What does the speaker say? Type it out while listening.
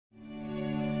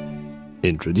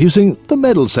Introducing the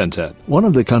Medal Centre, one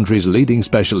of the country's leading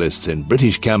specialists in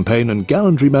British campaign and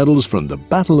gallantry medals from the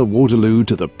Battle of Waterloo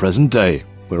to the present day.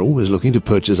 We're always looking to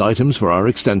purchase items for our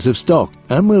extensive stock,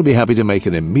 and we'll be happy to make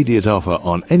an immediate offer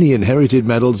on any inherited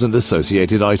medals and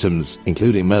associated items,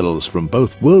 including medals from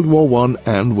both World War I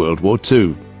and World War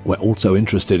II. We're also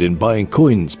interested in buying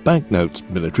coins, banknotes,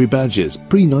 military badges,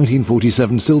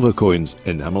 pre-1947 silver coins,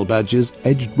 enamel badges,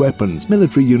 edged weapons,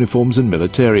 military uniforms and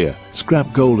militaria,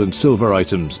 scrap gold and silver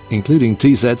items, including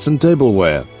tea sets and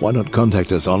tableware. Why not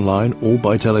contact us online or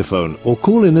by telephone, or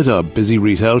call in at our busy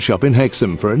retail shop in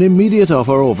Hexham for an immediate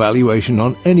offer or valuation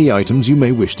on any items you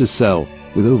may wish to sell.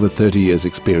 With over 30 years'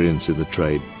 experience in the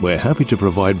trade, we're happy to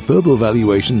provide verbal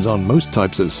valuations on most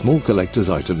types of small collector's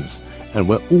items, and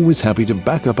we're always happy to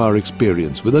back up our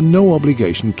experience with a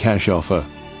no-obligation cash offer.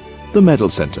 The Medal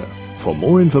Centre. For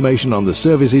more information on the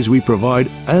services we provide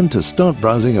and to start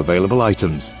browsing available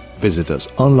items, visit us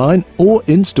online or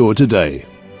in store today.